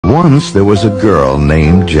Once there was a girl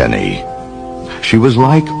named Jenny. She was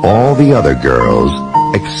like all the other girls,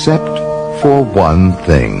 except for one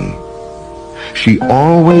thing. She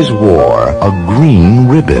always wore a green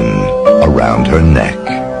ribbon around her neck.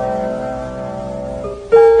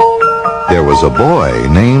 There was a boy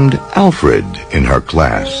named Alfred in her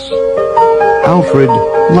class. Alfred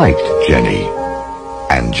liked Jenny,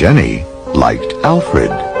 and Jenny liked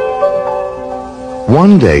Alfred.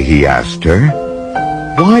 One day he asked her,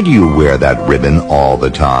 "Why do you wear that ribbon all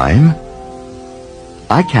the time?"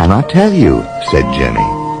 "I cannot tell you," said Jenny.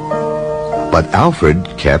 But Alfred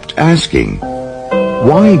kept asking,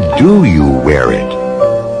 "Why do you wear it?"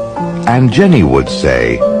 And Jenny would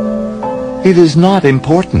say, "It is not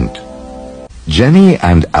important." Jenny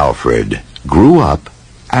and Alfred grew up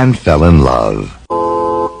and fell in love.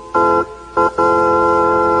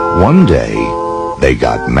 One day, they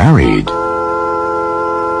got married.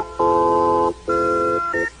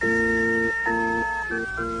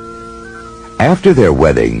 After their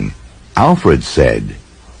wedding, Alfred said,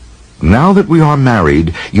 "Now that we are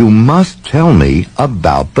married, you must tell me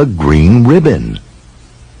about the green ribbon."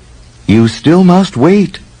 "You still must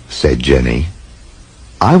wait," said Jenny.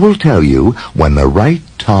 "I will tell you when the right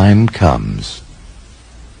time comes."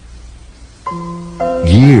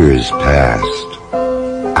 Years passed.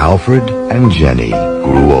 Alfred and Jenny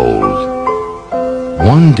grew old.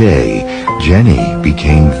 One day, Jenny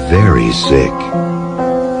became very sick.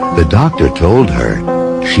 The doctor told her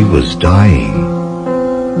she was dying.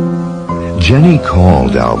 Jenny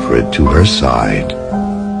called Alfred to her side.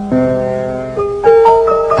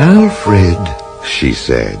 "Alfred," she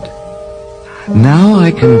said, "now I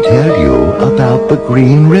can tell you about the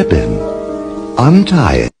green ribbon.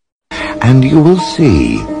 Untie it, and you will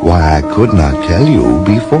see why I could not tell you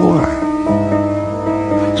before."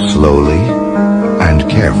 Slowly and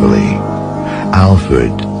carefully,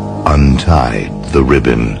 Alfred untied the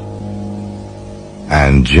ribbon,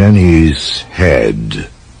 and Jenny's head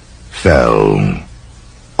fell